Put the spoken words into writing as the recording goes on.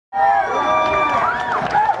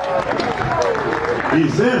He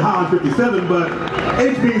said high on 57, but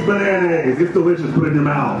HB's bananas. It's delicious. Put it in your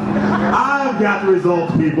mouth. I've got the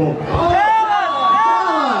results, people. Tell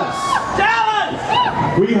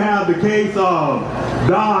us! We have the case of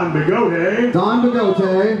Don Bigote. Don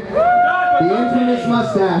Bigote. The infamous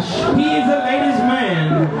mustache. He is a ladies'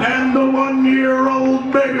 man. And the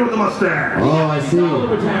 1-year-old baby with a mustache. Oh, I see. All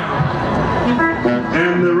over town.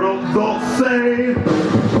 And the results say